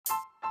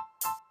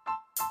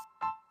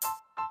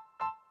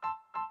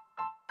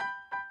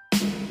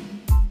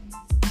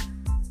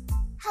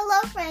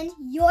friend,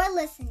 you're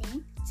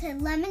listening to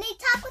Lemonade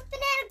Talk with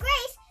Banana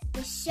Grace,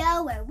 the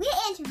show where we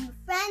interview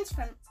friends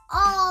from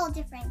all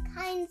different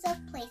kinds of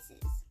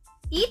places.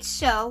 Each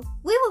show,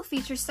 we will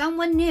feature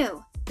someone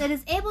new that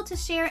is able to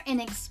share an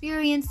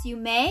experience you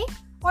may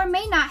or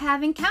may not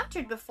have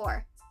encountered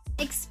before,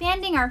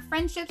 expanding our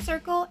friendship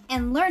circle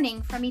and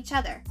learning from each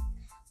other.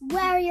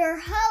 We're your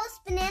hosts,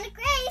 Banana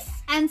Grace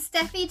and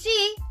Steffi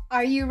G.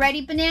 Are you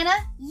ready, Banana?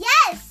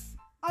 Yes!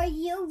 Are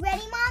you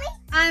ready, Mommy?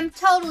 I'm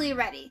totally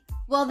ready.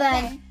 Well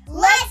then,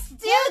 let's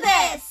do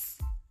this!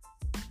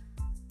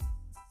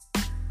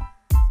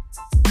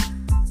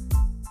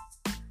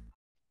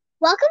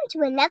 Welcome to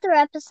another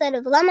episode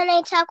of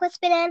Lemonade Talk with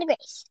Banana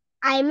Grace.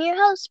 I'm your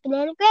host,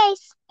 Banana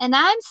Grace. And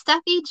I'm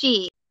Steffi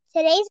G.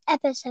 Today's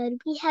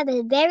episode, we have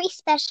a very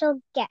special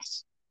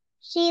guest.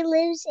 She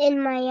lives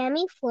in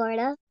Miami,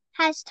 Florida,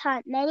 has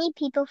taught many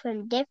people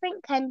from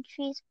different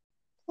countries.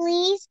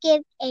 Please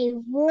give a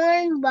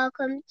warm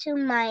welcome to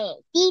my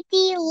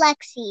Titi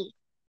Lexi.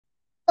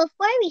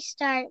 Before we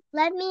start,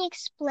 let me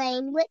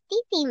explain what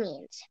Titi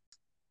means.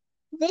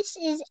 This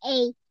is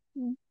a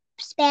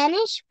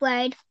Spanish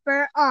word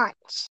for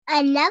aunt.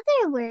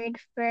 Another word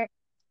for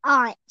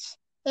aunt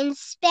in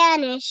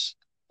Spanish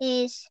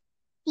is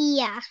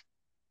tía.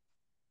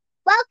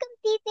 Welcome,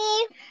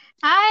 Titi.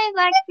 Hi,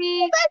 Lexi.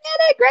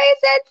 Banana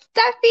Grace and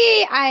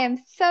Steffi. I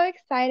am so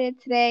excited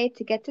today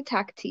to get to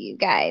talk to you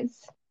guys.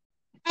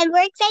 And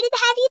we're excited to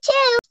have you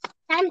too.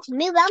 Time to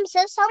move on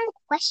to some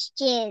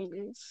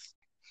questions.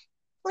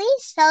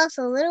 Please tell us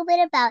a little bit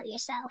about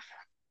yourself.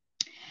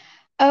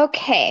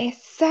 Okay,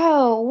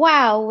 so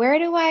wow, where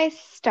do I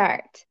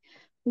start?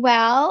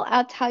 Well,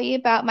 I'll tell you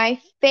about my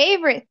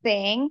favorite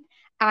thing.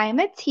 I'm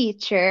a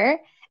teacher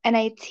and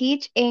I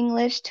teach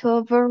English to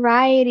a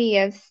variety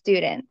of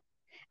students.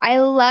 I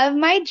love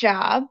my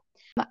job.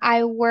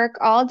 I work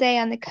all day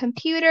on the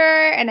computer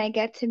and I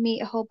get to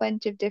meet a whole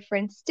bunch of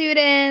different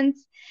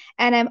students.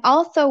 And I'm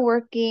also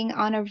working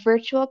on a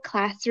virtual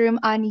classroom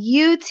on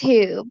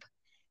YouTube.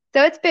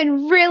 So it's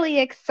been really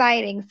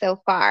exciting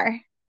so far.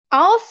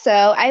 Also,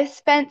 I've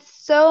spent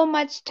so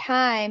much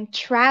time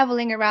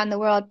traveling around the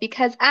world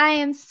because I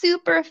am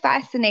super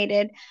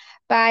fascinated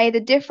by the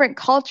different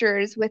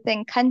cultures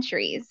within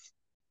countries.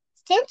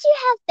 Since you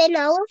have been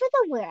all over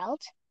the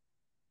world,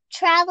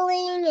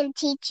 traveling and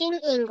teaching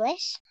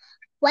English,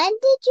 when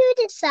did you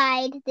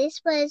decide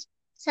this was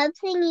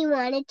something you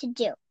wanted to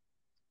do?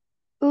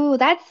 Ooh,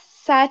 that's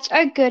such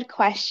a good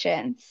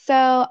question.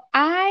 So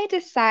I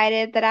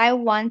decided that I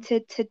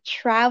wanted to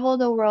travel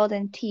the world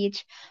and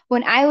teach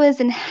when I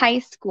was in high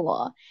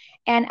school.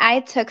 And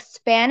I took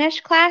Spanish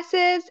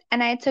classes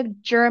and I took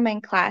German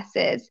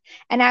classes.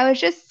 And I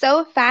was just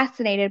so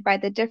fascinated by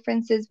the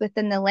differences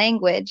within the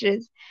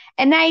languages.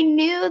 And I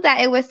knew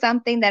that it was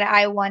something that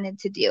I wanted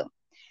to do.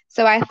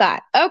 So I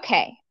thought,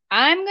 okay,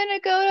 I'm going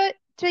to go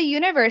to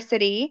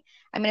university.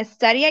 I'm going to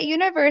study at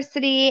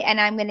university and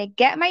I'm going to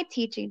get my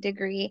teaching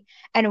degree.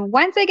 And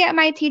once I get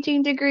my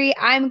teaching degree,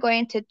 I'm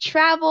going to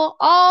travel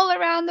all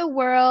around the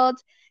world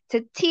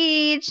to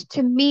teach,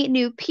 to meet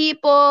new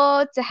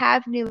people, to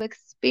have new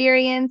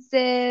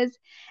experiences.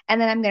 And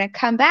then I'm going to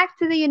come back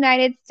to the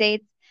United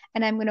States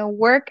and I'm going to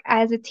work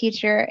as a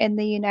teacher in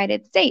the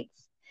United States.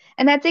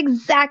 And that's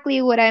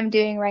exactly what I'm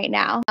doing right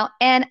now.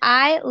 And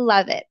I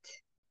love it.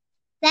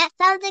 That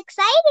sounds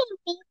exciting,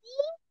 Phoebe.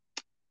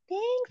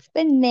 Thanks,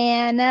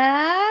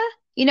 Banana.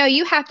 You know,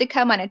 you have to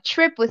come on a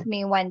trip with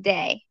me one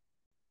day.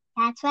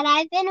 That's what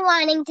I've been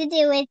wanting to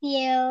do with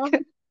you.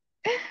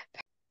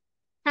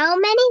 How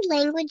many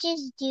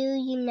languages do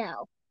you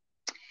know?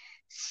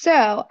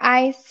 So,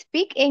 I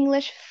speak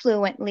English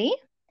fluently.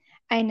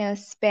 I know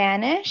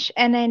Spanish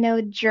and I know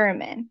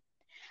German.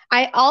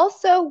 I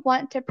also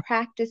want to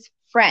practice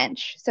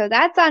French, so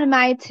that's on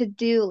my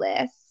to-do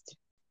list.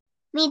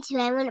 Me too.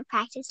 I want to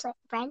practice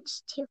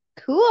French too.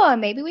 Cool.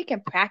 Maybe we can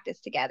practice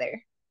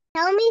together.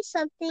 Tell me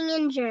something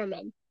in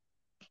German.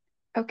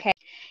 Okay.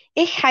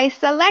 Ich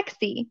heiße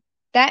Lexi.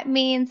 That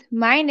means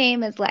my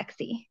name is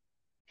Lexi.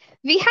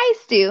 Wie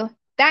heißt du?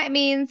 That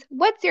means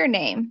what's your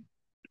name?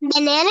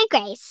 Banana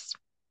Grace.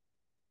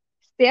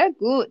 Sehr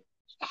gut.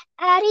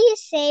 How do you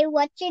say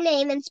what's your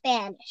name in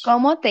Spanish?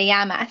 ¿Cómo te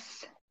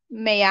llamas?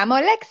 Me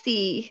llamo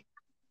Lexi.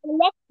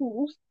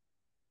 Lexi.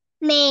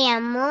 Me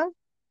llamo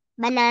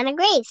Banana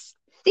Grace.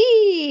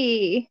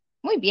 Sí.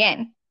 Muy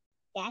bien.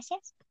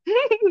 Gracias.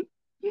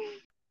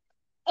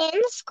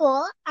 In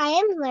school, I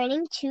am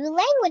learning 2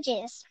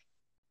 languages.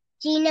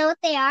 Do you know what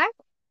they are?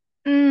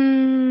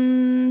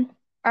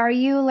 Are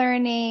you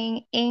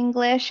learning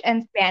English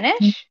and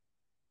Spanish?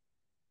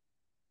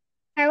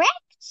 Correct.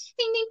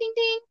 Ding, ding, ding,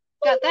 ding.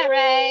 Got that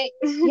right.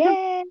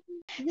 Yay.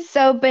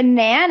 So,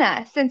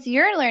 Banana, since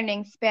you're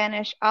learning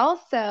Spanish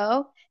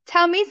also,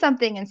 tell me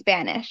something in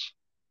Spanish.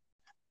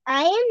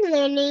 I am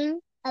learning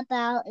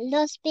about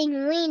los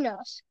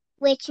pingüinos,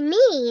 which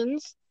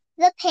means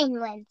the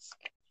penguins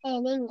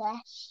in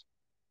English.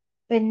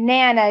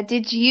 Banana,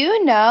 did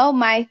you know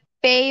my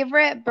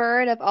favorite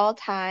bird of all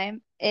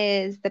time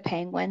is the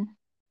penguin?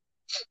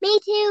 Me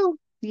too.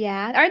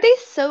 Yeah, aren't they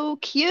so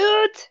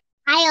cute?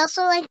 I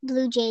also like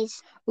Blue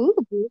Jays Ooh,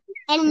 blue is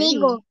and an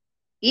eagle. pretty.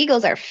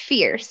 Eagles are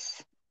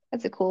fierce.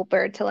 That's a cool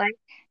bird to like.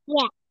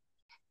 Yeah,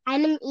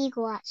 I'm an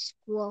eagle at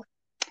school.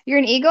 You're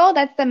an eagle?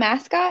 That's the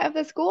mascot of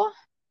the school?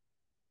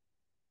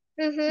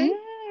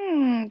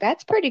 Mm-hmm.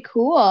 That's pretty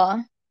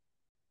cool.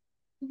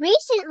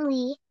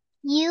 Recently,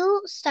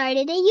 you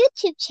started a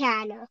YouTube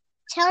channel.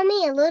 Tell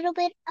me a little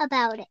bit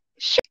about it.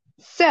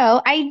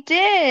 So I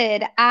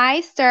did.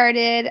 I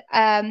started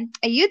a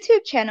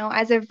YouTube channel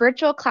as a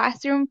virtual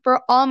classroom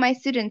for all my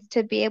students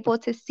to be able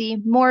to see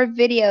more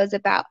videos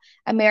about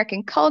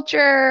American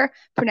culture,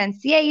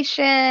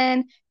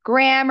 pronunciation,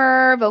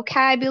 grammar,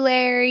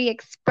 vocabulary,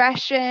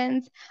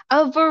 expressions,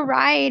 a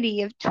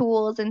variety of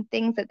tools and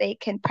things that they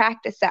can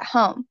practice at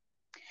home.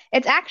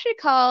 It's actually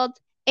called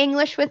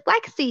English with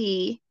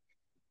Lexi.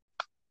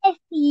 If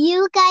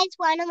you guys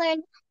want to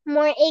learn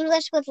more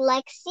English with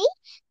Lexi,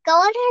 go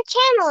on her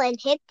channel and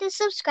hit the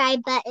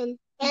subscribe button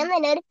and the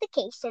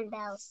notification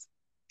bells.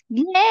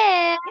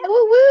 Yeah,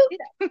 woo woo.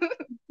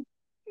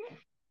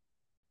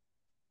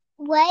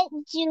 What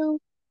do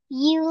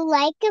you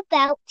like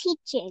about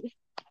teaching?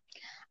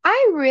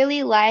 I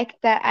really like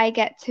that I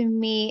get to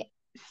meet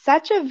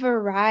such a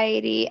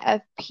variety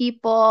of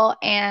people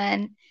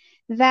and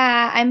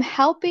that I'm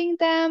helping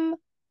them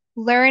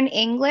learn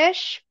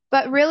English,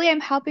 but really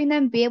I'm helping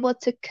them be able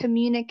to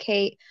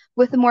communicate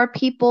with more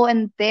people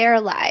in their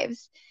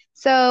lives.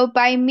 So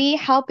by me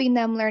helping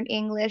them learn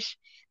English,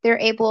 they're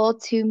able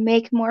to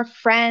make more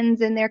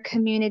friends in their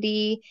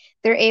community.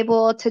 They're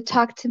able to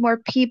talk to more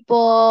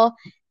people.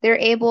 They're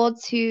able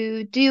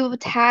to do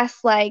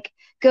tasks like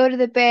go to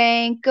the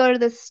bank, go to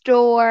the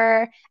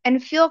store,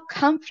 and feel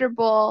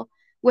comfortable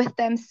with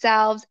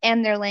themselves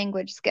and their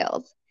language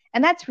skills.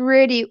 And that's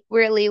really,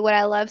 really what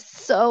I love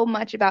so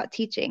much about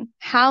teaching,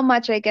 how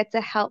much I get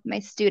to help my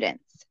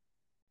students.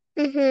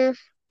 Mm-hmm.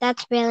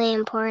 That's really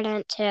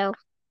important too.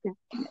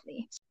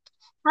 Definitely.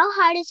 How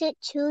hard is it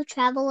to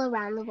travel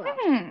around the world?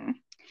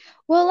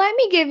 Well, let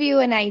me give you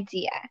an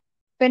idea.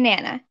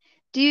 Banana,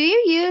 do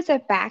you use a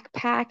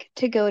backpack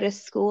to go to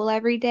school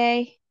every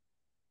day?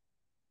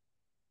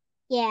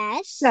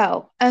 Yes.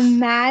 So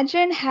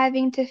imagine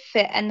having to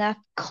fit enough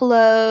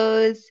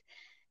clothes,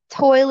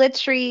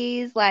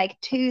 toiletries like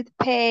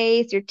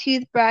toothpaste, your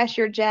toothbrush,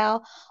 your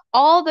gel,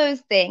 all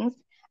those things.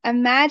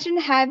 Imagine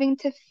having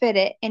to fit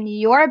it in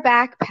your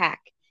backpack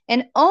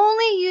and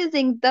only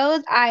using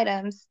those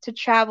items to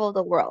travel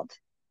the world.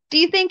 Do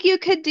you think you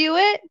could do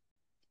it?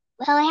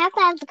 Well, I have to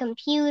have the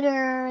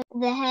computer,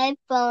 the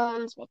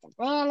headphones, with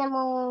the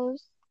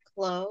animals,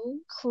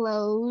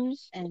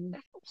 clothes, and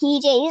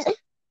PJs,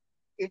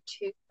 your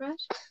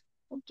toothbrush,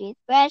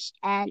 toothbrush,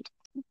 and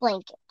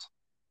blanket.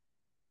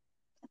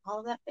 all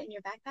of that fit in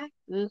your backpack?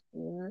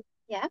 Mm-hmm.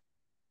 Yeah.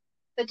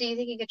 But do you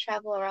think you could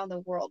travel around the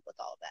world with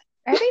all of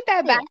that? I think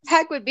that Yes.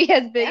 backpack would be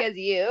as big Yeah. as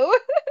you.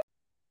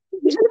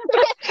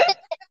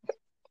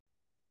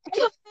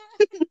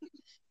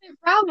 It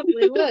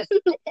probably would.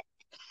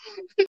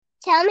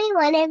 Tell me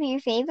one of your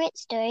favorite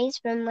stories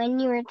from when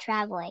you were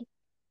traveling.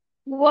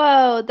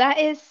 Whoa, that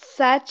is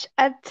such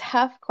a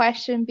tough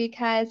question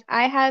because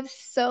I have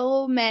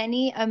so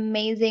many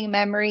amazing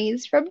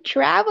memories from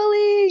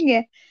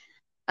traveling.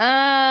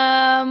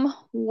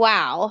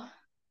 Wow.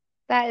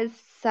 That is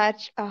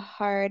such a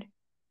hard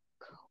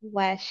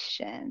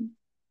question.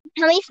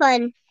 Tell me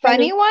fun.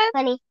 Funny one?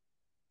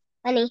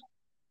 Funny.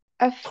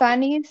 A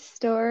funny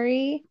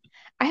story?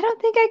 I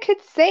don't think I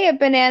could say a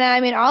banana. I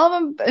mean, all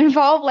of them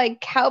involve like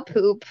cow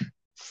poop.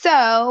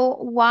 So,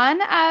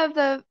 one of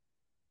the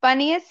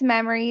funniest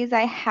memories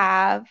I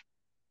have,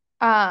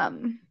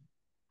 um,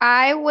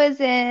 I was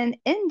in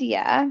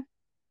India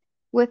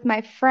with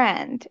my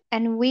friend,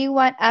 and we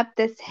went up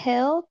this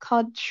hill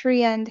called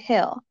Triand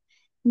Hill.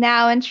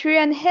 Now, in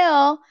Triand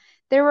Hill,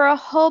 there were a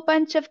whole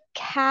bunch of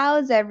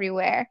cows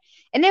everywhere,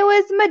 and it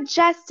was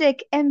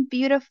majestic and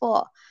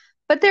beautiful.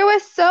 But there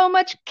was so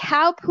much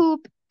cow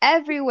poop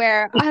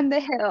everywhere on the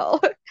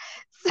hill.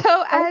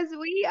 So, as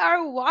we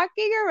are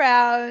walking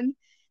around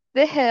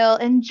the hill,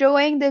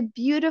 enjoying the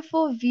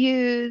beautiful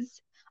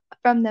views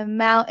from the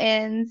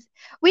mountains,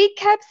 we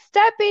kept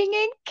stepping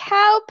in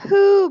cow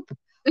poop.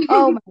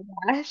 Oh my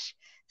gosh.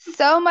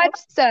 So much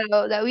so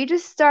that we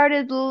just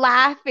started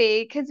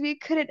laughing because we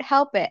couldn't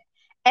help it.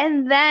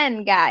 And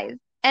then, guys,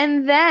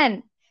 and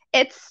then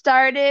it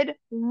started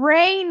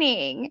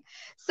raining.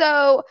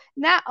 So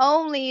not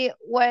only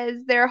was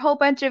there a whole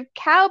bunch of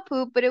cow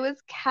poop, but it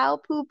was cow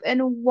poop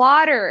and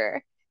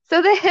water.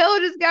 So the hill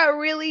just got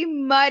really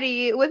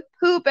muddy with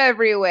poop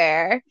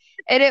everywhere.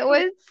 And it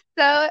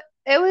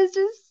was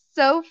just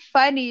so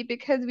funny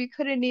because we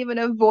couldn't even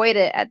avoid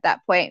it at that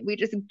point. We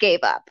just gave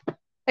up.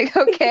 Like,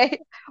 okay,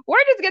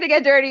 we're just gonna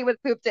get dirty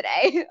with poop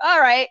today. All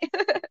right.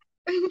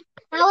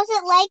 How was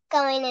it like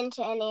going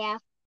into India?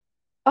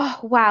 Oh,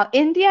 wow.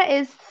 India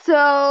is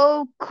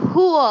so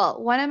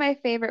cool. One of my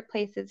favorite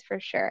places for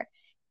sure.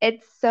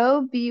 It's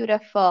so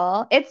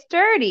beautiful. It's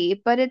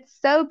dirty, but it's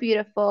so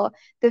beautiful.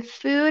 The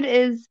food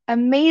is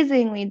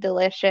amazingly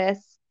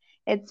delicious.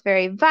 It's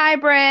very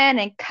vibrant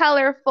and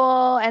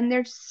colorful, and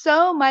there's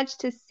so much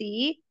to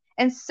see.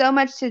 and so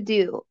much to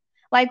do.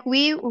 Like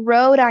we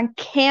rode on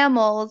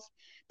camels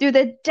through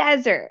the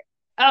desert.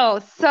 Oh,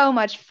 so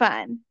much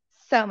fun.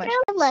 So much.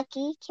 We're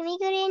lucky. Can we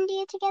go to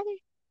India together?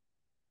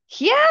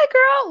 Yeah,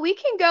 girl, we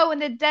can go in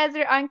the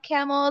desert on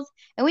camels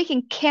and we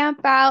can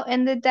camp out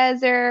in the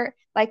desert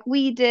like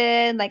we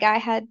did, like I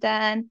had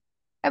done.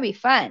 That'd be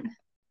fun.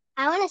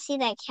 I want to see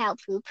that cow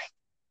poop.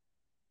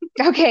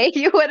 Okay,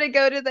 you want to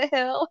go to the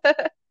hill?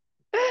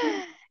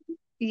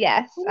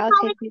 Yes, I'll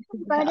take you to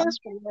the hill. Photos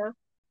for you.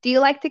 Do you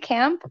like to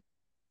camp?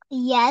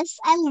 Yes,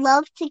 I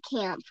love to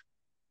camp.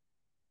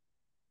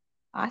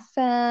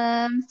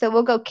 Awesome. So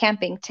we'll go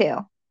camping too.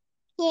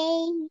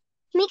 Yay. Can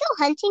we go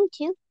hunting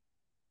too?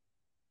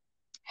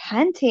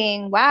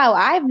 Hunting. Wow,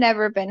 I've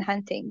never been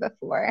hunting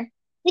before.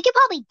 We could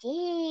probably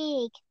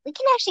dig. We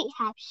can actually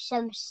have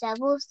some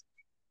shovels.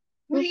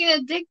 What are you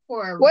gonna dig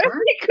for? What are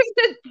worm? we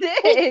gonna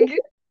dig?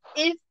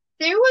 If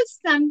there was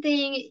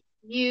something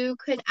you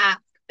could ask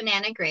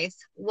Banana Grace,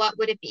 what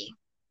would it be?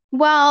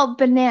 Well,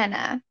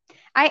 banana.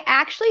 I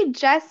actually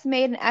just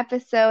made an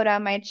episode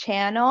on my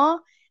channel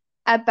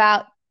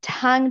about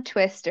tongue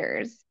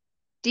twisters.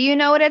 Do you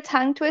know what a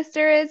tongue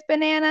twister is,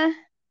 Banana?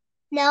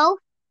 No?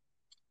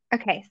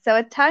 Okay, so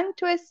a tongue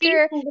She's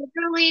twister.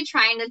 literally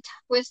trying to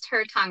twist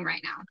her tongue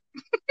right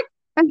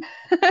now.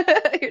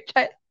 You're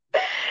trying-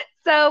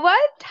 So what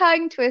a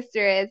tongue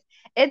twister is,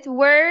 it's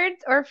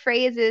words or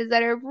phrases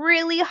that are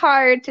really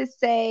hard to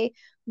say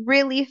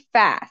really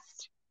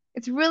fast.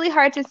 It's really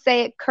hard to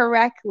say it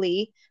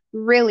correctly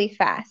really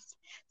fast.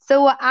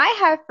 So what I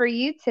have for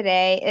you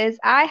today is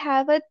I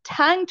have a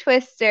tongue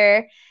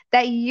twister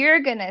that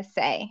you're gonna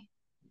say.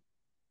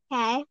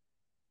 Okay.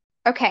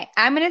 Okay,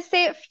 I'm gonna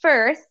say it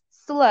first,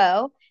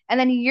 slow, and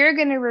then you're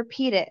gonna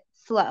repeat it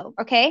slow,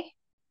 okay?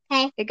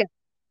 Okay. It goes.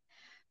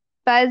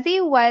 Fuzzy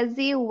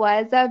Wuzzy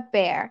was a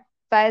bear.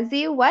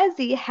 Fuzzy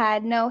Wuzzy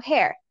had no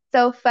hair.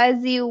 So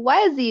Fuzzy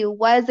Wuzzy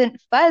wasn't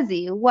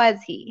fuzzy,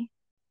 was he?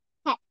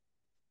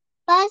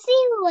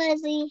 Fuzzy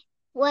Wuzzy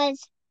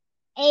was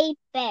a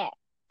bear.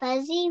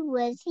 Fuzzy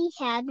Wuzzy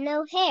had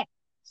no hair.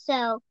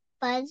 So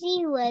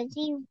Fuzzy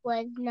Wuzzy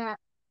was not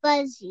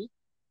fuzzy,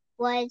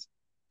 was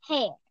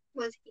hair.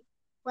 Was he?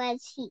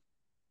 Was he?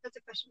 That's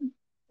a question.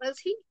 Was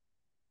he?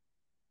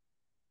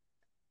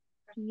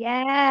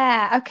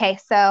 Yeah. Okay,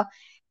 so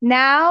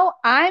now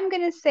I'm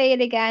gonna say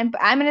it again,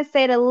 but I'm gonna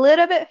say it a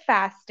little bit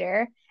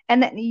faster,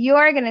 and then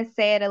you're gonna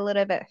say it a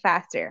little bit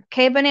faster.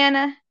 Okay,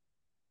 Banana?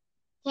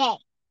 Okay.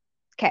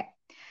 Okay.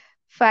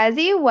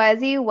 Fuzzy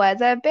Wuzzy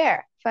was a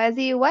bear.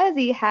 Fuzzy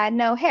Wuzzy had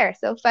no hair.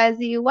 So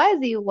Fuzzy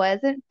Wuzzy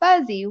wasn't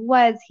fuzzy,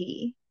 was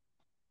he?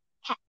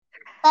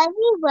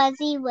 Fuzzy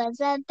Wuzzy was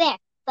a bear.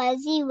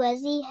 Fuzzy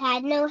Wuzzy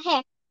had no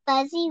hair.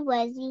 Fuzzy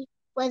Wuzzy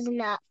was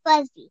not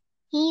fuzzy.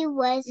 He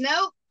was.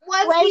 No.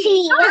 Was Was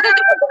he?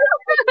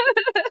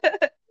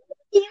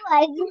 He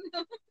was.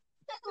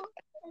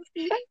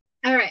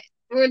 All right,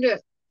 we're gonna do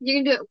it. You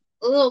can do it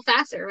a little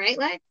faster, right,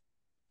 Lex?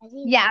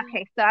 Yeah,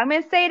 okay. So I'm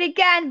gonna say it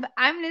again, but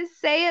I'm gonna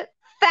say it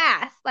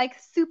fast, like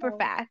super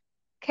fast.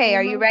 Okay,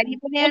 are you ready,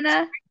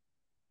 Banana?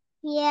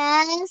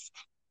 Yes.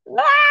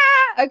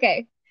 Ah!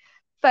 Okay.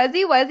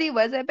 Fuzzy Wuzzy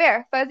was a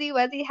bear. Fuzzy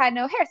Wuzzy had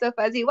no hair, so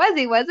Fuzzy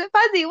Wuzzy wasn't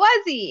fuzzy,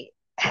 was he?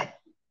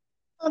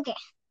 Okay.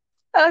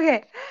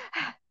 Okay.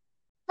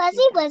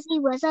 Fuzzy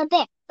Wuzzy was a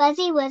bear.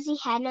 Fuzzy Wuzzy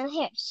had no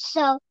hair.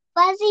 So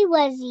Fuzzy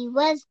Wuzzy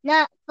was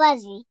not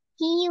fuzzy.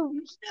 He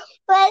was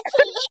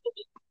he.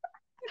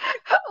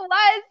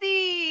 Was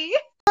he?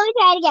 Let me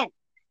try it again.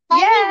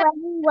 Fuzzy Yeah.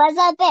 Wuzzy was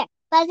a bear.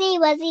 Fuzzy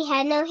Wuzzy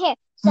had no hair.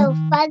 So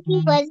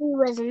Fuzzy Wuzzy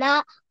was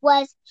not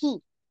was he.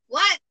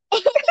 What?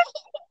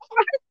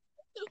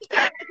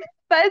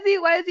 Fuzzy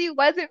Wuzzy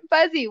wasn't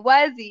fuzzy,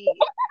 was he?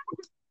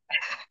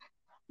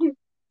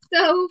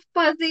 So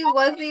Fuzzy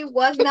Wuzzy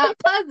was not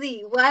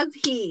fuzzy, was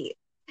he?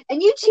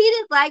 And you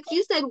cheated, Lex.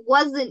 You said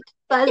wasn't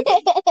fuzzy.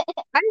 I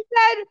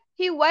said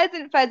he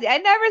wasn't fuzzy. I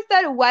never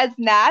said was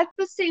not.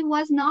 You say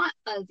was not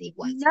fuzzy,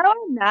 was he? No,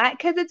 I'm not,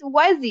 because it's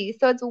wasn't,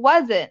 so it's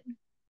wasn't.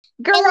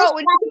 Girl,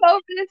 when you go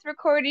over this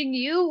recording,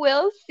 you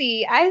will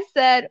see I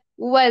said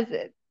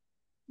wasn't.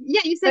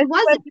 Yeah, you said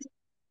wasn't.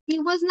 He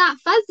was not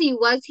fuzzy,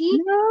 was he?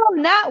 No,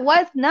 not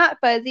was not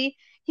fuzzy.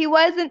 He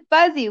wasn't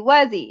fuzzy,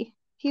 was he?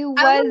 He was.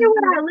 I wonder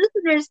what our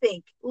listeners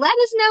think. Let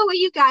us know what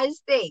you guys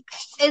think.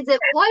 Is it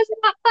was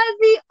not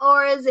fuzzy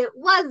or is it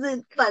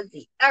wasn't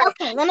fuzzy? All right.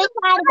 Okay, let me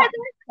try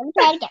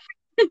it again.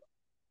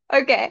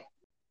 Okay.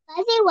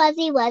 Fuzzy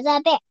Wuzzy was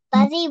a bear.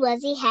 Fuzzy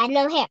Wuzzy had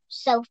no hair.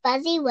 So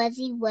Fuzzy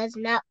Wuzzy was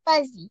not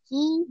fuzzy.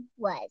 He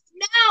was.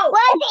 No!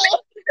 Was he?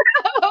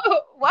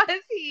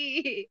 Was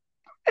he?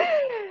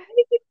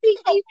 You can see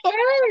he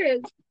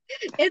first.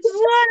 It's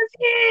was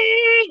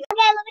he.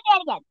 Okay, let me try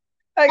it again.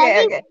 Okay,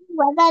 Fuzzy okay. Wuzzy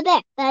was a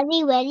bear.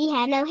 Fuzzy Wuzzy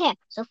had no hair.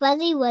 So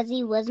Fuzzy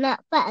Wuzzy was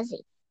not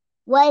fuzzy.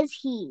 Was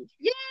he?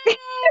 Yay!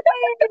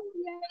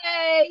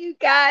 Yay, you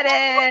got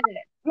it.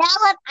 Now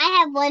look, I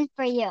have one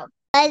for you.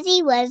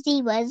 Fuzzy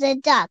Wuzzy was a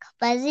dog.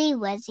 Fuzzy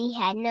Wuzzy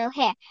had no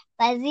hair.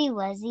 Fuzzy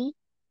Wuzzy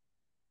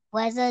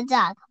was a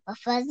dog. But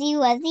Fuzzy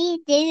Wuzzy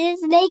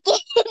didn't make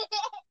it.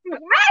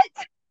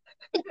 What?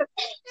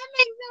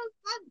 makes no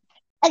sense.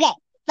 Okay,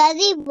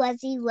 Fuzzy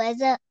Wuzzy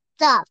was a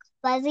dog.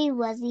 Fuzzy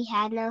Wuzzy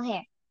had no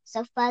hair.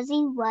 So Fuzzy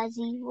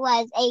Wuzzy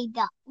was a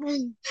dog.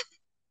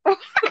 I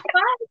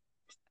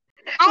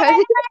don't know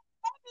anything.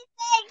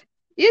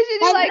 You should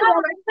do That's like,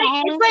 what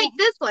It's like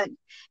this one.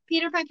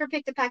 Peter Piper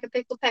picked a pack of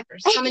pickled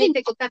peppers. How many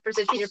pickled peppers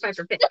did Peter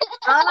Piper pick?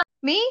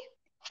 me?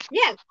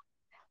 Yes.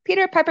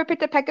 Peter Piper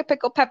picked a peck of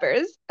pickled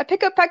peppers. A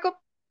pick of pickled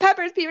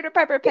peppers Peter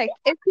Piper picked.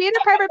 If Peter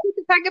Piper picked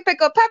a peck of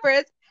pickled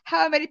peppers,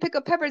 how many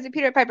pickled peppers did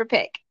Peter Piper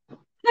pick?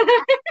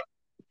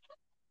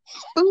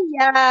 Ooh,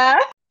 yeah.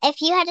 If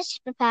you had a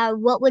superpower,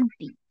 what would it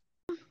be?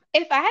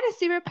 If I had a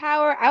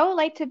superpower, I would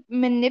like to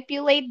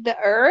manipulate the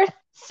earth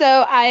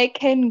so I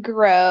can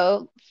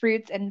grow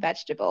fruits and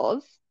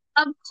vegetables.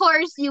 Of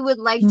course you would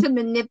like to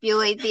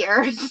manipulate the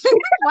earth.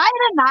 Why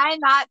did I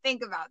not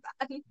think about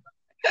that?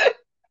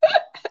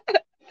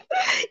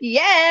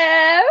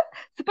 Yeah.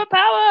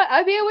 Superpower.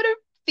 I'll be able to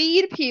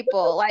feed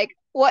people. Like,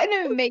 what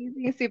an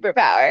amazing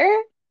superpower.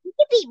 You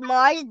could beat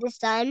Mars, the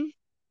sun,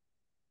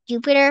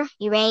 Jupiter,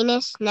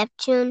 Uranus,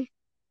 Neptune,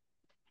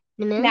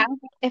 the moon. Now,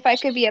 if I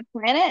could be a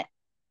planet,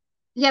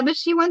 Yeah, but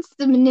she wants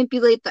to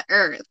manipulate the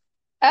earth.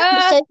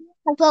 So you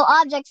control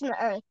objects in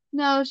the earth.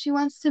 No, she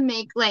wants to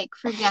make, like,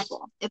 for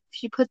example, if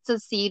she puts a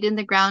seed in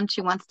the ground, she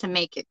wants to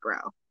make it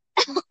grow.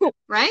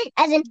 Right?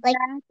 As in, like,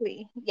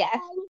 exactly. Yes.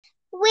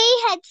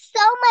 we had so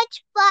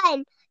much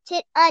fun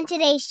on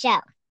today's show.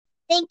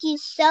 Thank you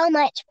so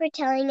much for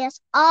telling us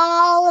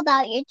all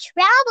about your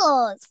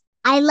travels.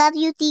 I love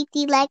you,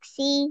 Titi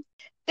Lexi.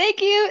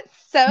 Thank you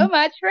so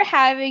much for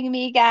having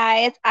me,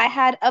 guys. I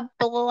had a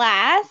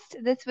blast.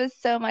 This was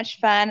so much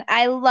fun.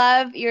 I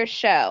love your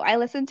show. I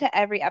listen to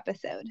every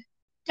episode.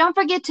 Don't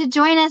forget to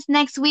join us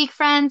next week,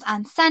 friends,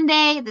 on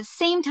Sunday, the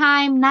same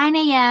time, 9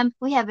 a.m.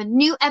 We have a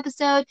new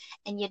episode,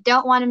 and you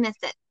don't want to miss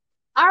it.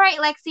 All right,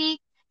 Lexi. It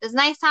was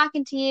nice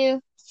talking to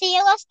you. See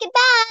you, lost.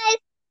 Goodbye.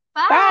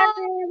 Bye. Bye.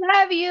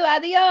 Love you.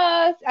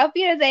 Adios. Auf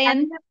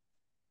Wiedersehen.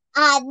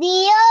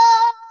 Adios.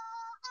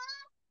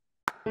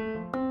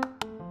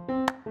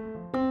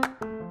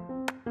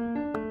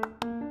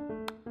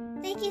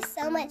 Thank you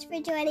so much for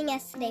joining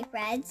us today,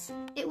 friends.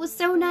 It was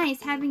so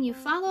nice having you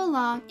follow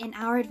along in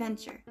our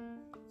adventure.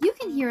 You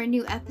can hear a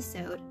new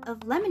episode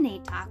of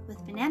Lemonade Talk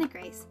with Banana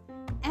Grace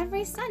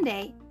every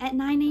Sunday at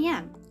 9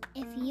 a.m.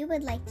 If you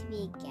would like to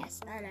be a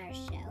guest on our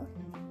show,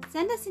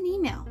 Send us an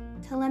email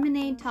to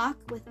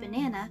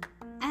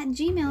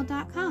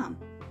lemonadetalkwithbanana@gmail.com.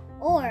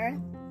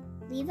 or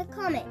leave a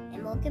comment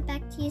and we'll get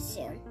back to you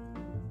soon.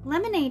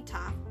 Lemonade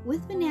Talk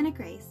with Banana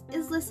Grace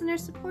is listener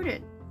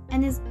supported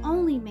and is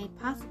only made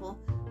possible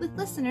with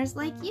listeners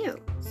like you.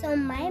 So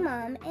my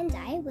mom and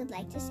I would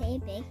like to say a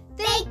big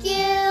Thank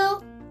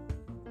you!